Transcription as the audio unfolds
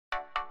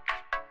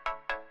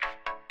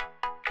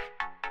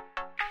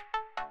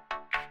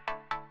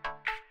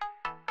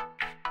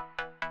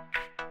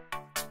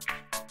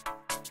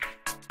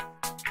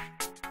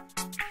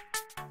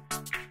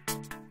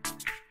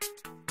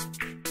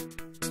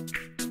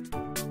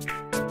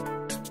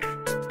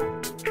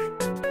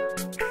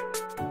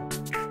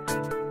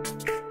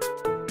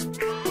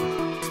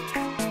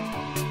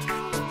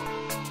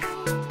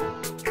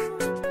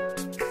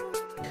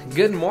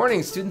Good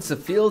morning, students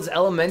of Fields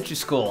Elementary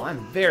School.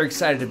 I'm very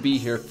excited to be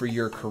here for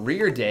your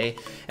career day,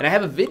 and I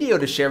have a video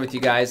to share with you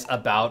guys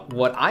about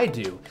what I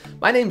do.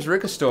 My name's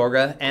Rick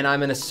Astorga, and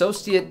I'm an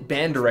associate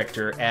band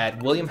director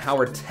at William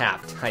Howard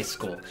Taft High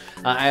School.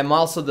 I am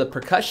also the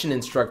percussion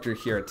instructor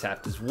here at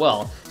Taft as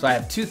well, so I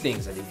have two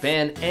things. I do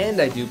band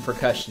and I do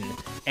percussion,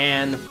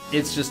 and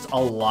it's just a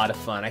lot of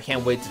fun. I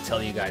can't wait to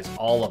tell you guys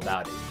all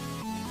about it.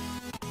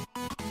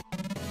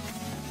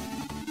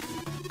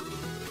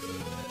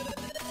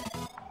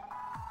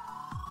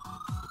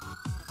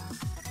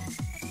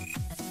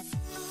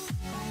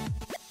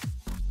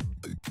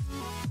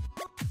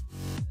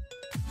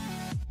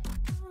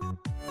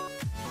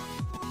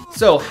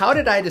 So how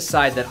did I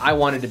decide that I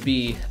wanted to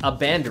be a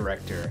band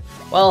director?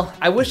 Well,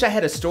 I wish I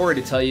had a story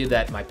to tell you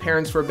that my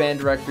parents were band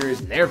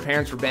directors and their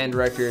parents were band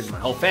directors, my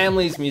whole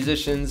family's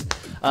musicians.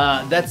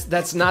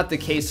 That's not the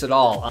case at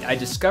all. I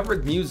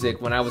discovered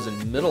music when I was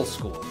in middle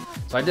school.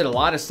 So I did a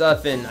lot of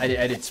stuff, and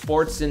I did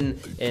sports in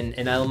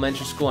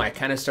elementary school. I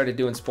kind of started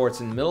doing sports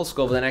in middle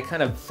school, but then I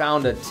kind of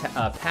found a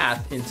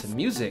path into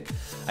music.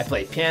 I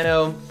played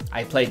piano,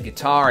 I played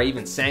guitar, I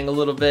even sang a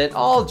little bit,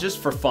 all just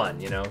for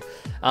fun, you know.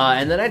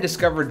 And then I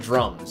discovered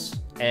drums,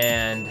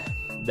 and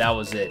that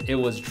was it. It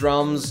was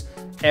drums,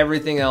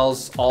 everything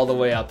else, all the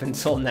way up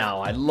until now.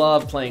 I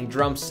love playing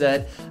drum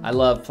set, I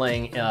love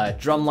playing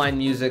drumline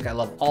music, I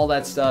love all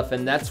that stuff,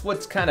 and that's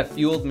what's kind of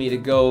fueled me to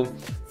go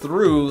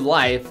through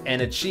life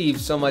and achieve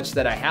so much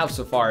that I have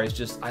so far. Is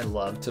just I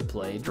love to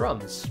play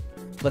drums.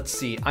 Let's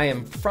see, I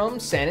am from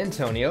San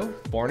Antonio,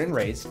 born and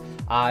raised.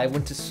 I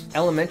went to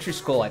elementary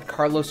school at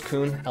Carlos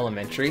Kuhn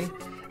Elementary.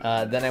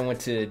 Then I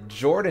went to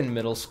Jordan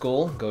Middle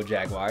School, go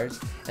Jaguars,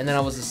 and then I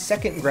was the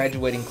second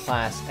graduating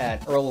class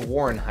at Earl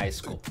Warren High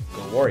School,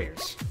 go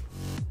Warriors.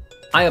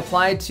 I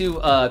applied to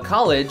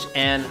college,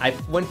 and I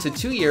went to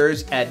 2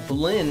 years at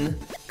Blinn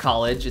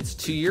College. It's a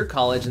 2-year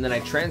college, and then I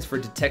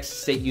transferred to Texas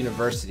State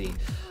University.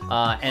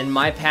 And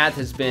my path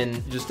has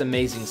been just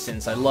amazing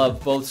since. I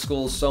love both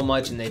schools so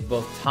much, and they've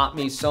both taught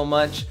me so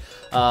much.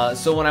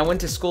 So when I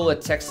went to school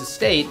at Texas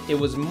State, it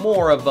was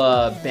more of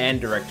a band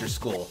director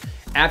school.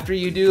 After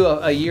you do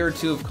a year or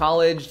two of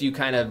college, you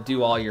kind of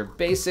do all your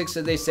basics,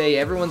 as they say.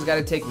 Everyone's got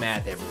to take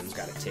math, everyone's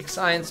got to take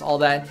science, all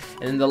that.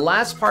 And then the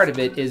last part of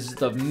it is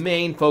the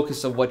main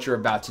focus of what you're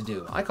about to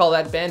do. I call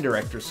that band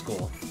director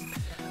school.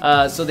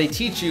 So they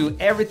teach you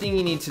everything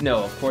you need to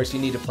know. Of course,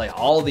 you need to play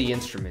all the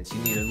instruments. You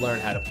need to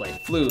learn how to play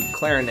flute,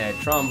 clarinet,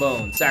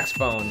 trombone,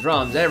 saxophone,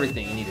 drums,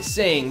 everything. You need to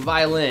sing,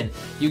 violin.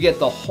 You get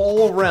the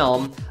whole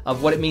realm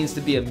of what it means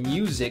to be a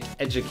music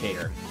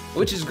educator,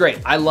 which is great.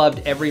 I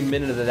loved every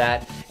minute of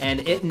that,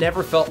 and it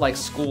never felt like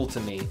school to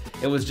me.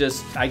 It was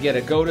just, I get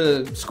to go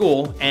to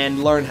school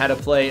and learn how to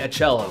play a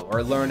cello,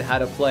 or learn how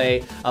to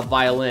play a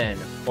violin,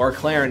 or a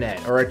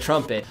clarinet, or a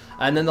trumpet.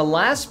 And then the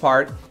last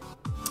part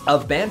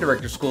of band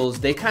director schools,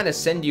 they kind of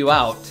send you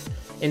out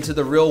into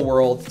the real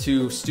world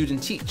to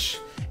student teach.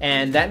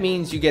 And that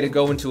means you get to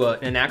go into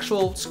an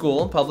actual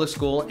school, public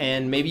school,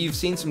 and maybe you've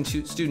seen some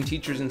student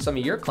teachers in some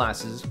of your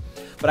classes,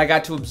 but I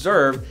got to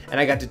observe and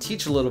I got to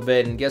teach a little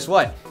bit, and guess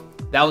what?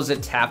 That was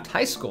at Taft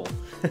High School.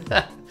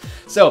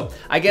 So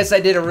I guess I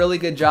did a really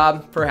good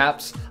job,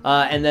 perhaps.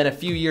 And then a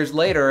few years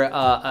later,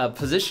 a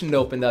position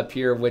opened up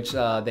here, which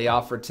they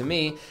offered to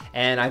me.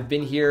 And I've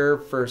been here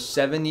for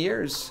 7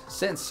 years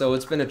since. So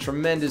it's been a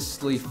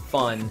tremendously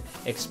fun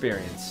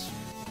experience.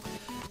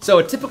 So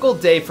a typical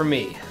day for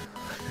me.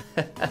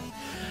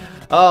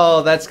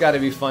 Oh, that's got to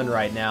be fun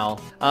right now.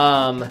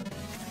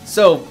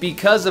 So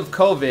because of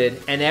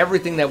COVID and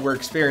everything that we're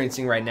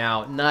experiencing right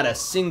now, not a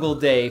single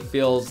day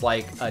feels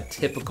like a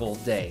typical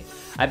day.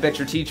 I bet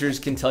your teachers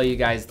can tell you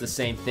guys the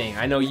same thing.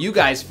 I know you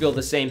guys feel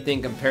the same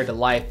thing compared to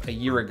life a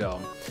year ago.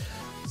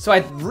 So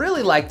I'd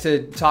really like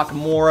to talk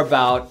more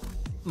about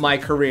my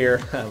career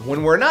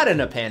when we're not in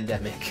a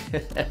pandemic.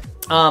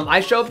 I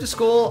show up to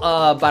school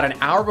about an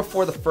hour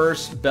before the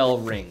first bell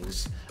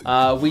rings.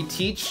 We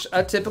teach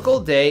a typical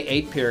day,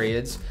 8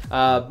 periods.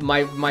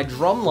 My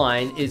drum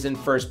line is in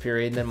first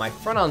period, and then my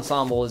front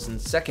ensemble is in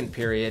second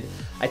period.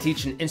 I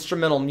teach an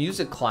instrumental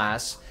music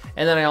class,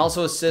 and then I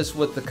also assist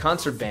with the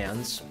concert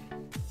bands.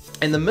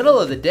 In the middle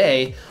of the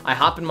day, I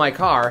hop in my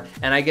car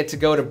and I get to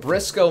go to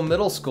Briscoe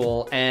Middle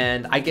School,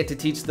 and I get to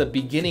teach the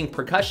beginning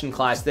percussion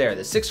class there,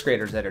 the 6th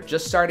graders that are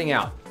just starting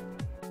out.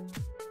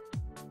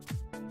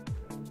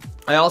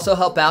 I also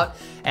help out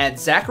at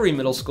Zachary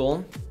Middle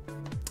School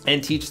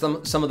and teach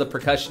them some of the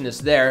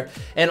percussionists there,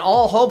 and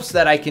all hopes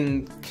that I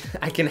can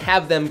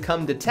have them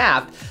come to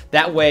Taft.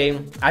 That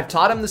way, I've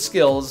taught them the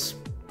skills,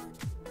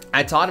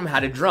 I taught them how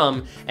to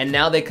drum, and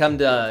now they come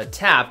to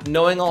Taft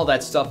knowing all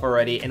that stuff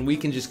already, and we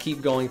can just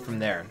keep going from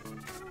there.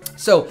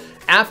 So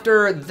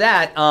after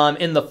that,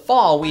 in the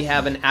fall, we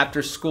have an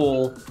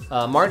after-school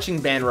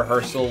marching band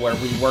rehearsal where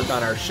we work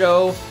on our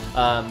show.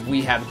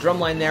 We have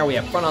drumline there, we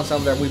have front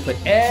ensemble there. We put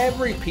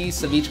every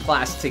piece of each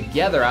class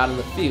together out in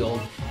the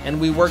field, and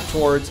we work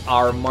towards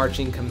our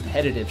marching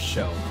competitive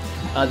show.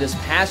 This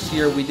past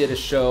year, we did a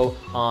show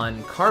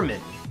on Carmen.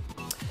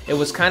 It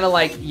was kind of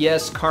like,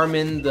 yes,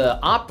 Carmen the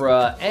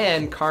opera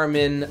and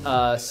Carmen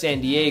San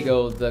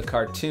Diego, the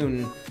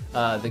cartoon,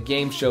 the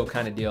game show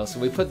kind of deal. So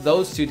we put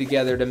those two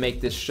together to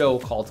make this show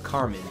called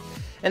Carmen.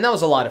 And that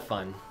was a lot of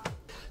fun.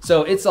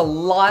 So it's a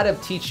lot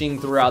of teaching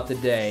throughout the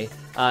day,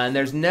 and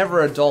there's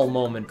never a dull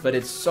moment, but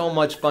it's so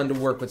much fun to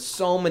work with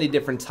so many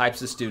different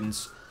types of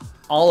students,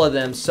 all of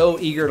them so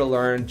eager to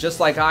learn,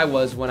 just like I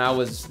was when I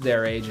was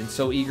their age, and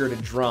so eager to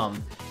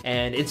drum.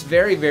 And it's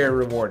very, very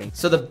rewarding.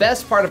 So the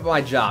best part of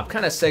my job,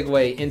 kind of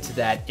segue into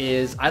that,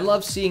 is I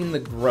love seeing the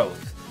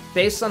growth.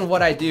 Based on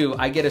what I do,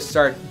 I get to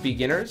start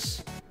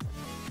beginners,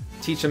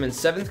 teach them in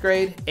 7th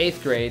grade,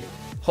 8th grade.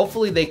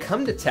 Hopefully they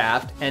come to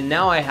Taft, and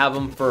now I have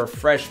them for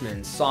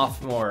freshman,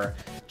 sophomore,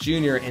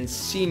 junior, and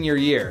senior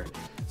year.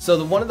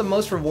 So one of the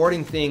most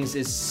rewarding things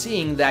is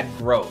seeing that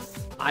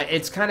growth.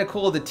 It's kind of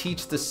cool to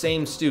teach the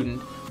same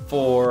student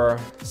for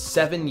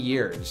 7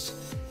 years.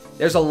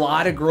 There's a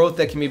lot of growth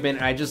that can be made.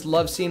 I just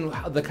love seeing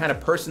the kind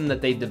of person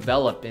that they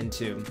develop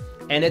into,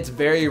 and it's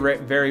very,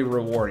 very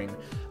rewarding.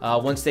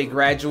 Once they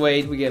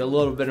graduate, we get a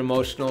little bit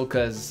emotional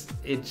because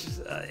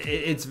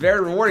it's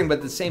very rewarding, but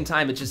at the same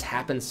time, it just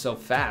happens so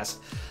fast.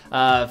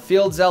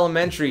 Fields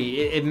Elementary,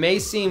 it may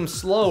seem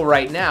slow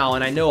right now,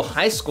 and I know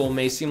high school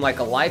may seem like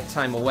a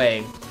lifetime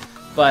away,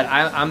 but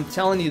I'm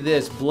telling you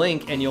this,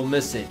 blink and you'll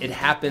miss it. It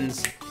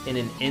happens in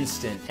an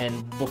instant,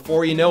 and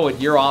before you know it,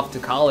 you're off to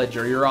college,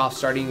 or you're off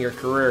starting your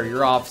career,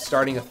 you're off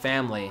starting a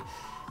family,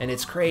 and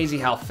it's crazy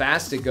how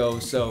fast it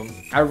goes. So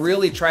I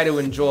really try to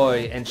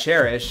enjoy and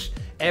cherish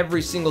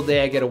every single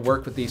day I get to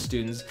work with these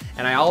students,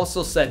 and I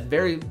also set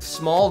very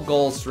small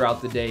goals throughout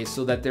the day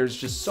so that there's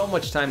just so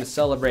much time to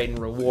celebrate and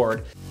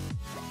reward.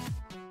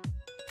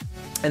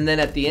 And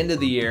then at the end of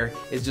the year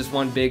is just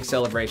one big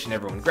celebration.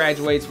 Everyone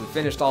graduates, we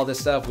finished all this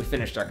stuff, we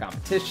finished our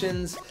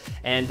competitions,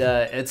 and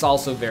it's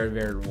also very,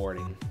 very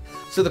rewarding.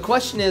 So the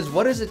question is,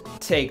 what does it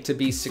take to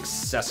be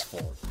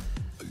successful?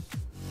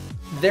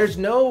 There's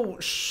no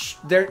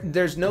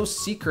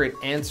secret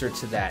answer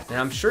to that, and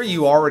I'm sure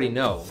you already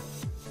know.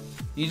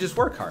 You just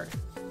work hard.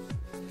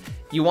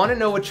 You want to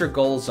know what your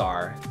goals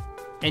are,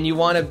 and you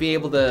want to be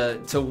able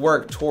to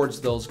work towards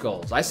those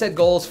goals. I set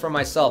goals for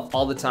myself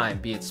all the time,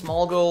 be it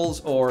small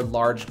goals or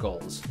large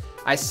goals.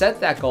 I set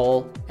that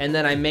goal, and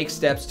then I make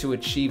steps to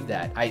achieve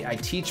that. I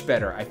teach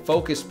better, I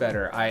focus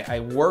better, I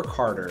work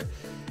harder,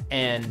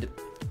 and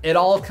it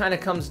all kind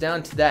of comes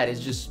down to that, is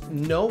just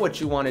know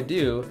what you want to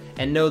do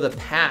and know the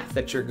path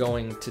that you're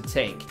going to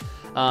take.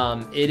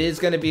 It is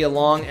going to be a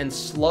long and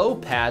slow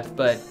path,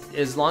 but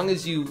as long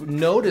as you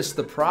notice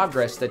the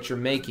progress that you're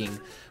making,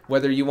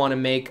 whether you want to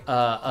make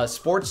a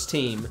sports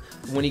team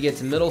when you get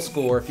to middle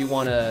school, or if you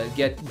want to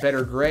get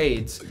better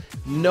grades,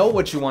 know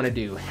what you want to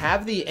do.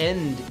 Have the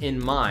end in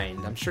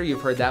mind. I'm sure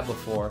you've heard that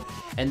before.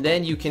 And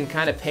then you can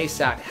kind of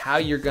pace out how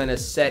you're going to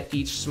set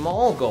each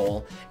small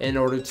goal in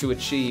order to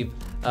achieve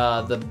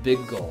the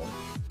big goal.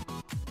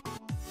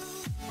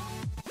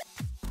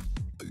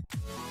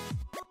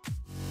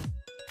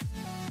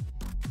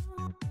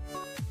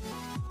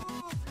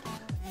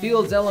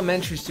 Fields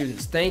Elementary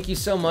students, thank you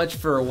so much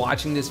for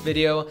watching this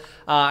video.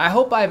 I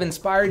hope I've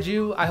inspired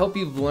you. I hope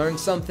you've learned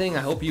something.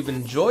 I hope you've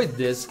enjoyed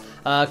this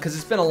because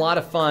it's been a lot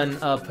of fun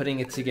putting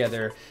it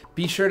together.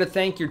 Be sure to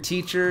thank your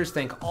teachers,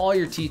 thank all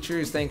your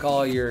teachers, thank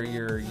all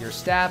your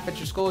staff at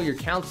your school, your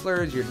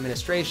counselors, your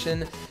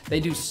administration. They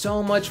do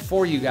so much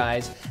for you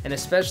guys, and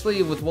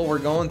especially with what we're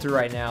going through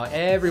right now,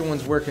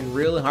 everyone's working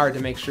really hard to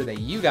make sure that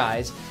you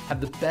guys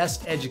have the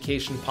best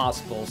education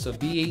possible. So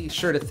be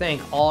sure to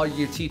thank all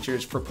your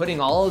teachers for putting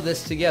all of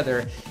this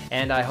together,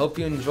 and I hope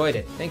you enjoyed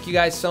it. Thank you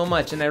guys so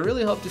much, and I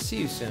really hope to see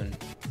you soon.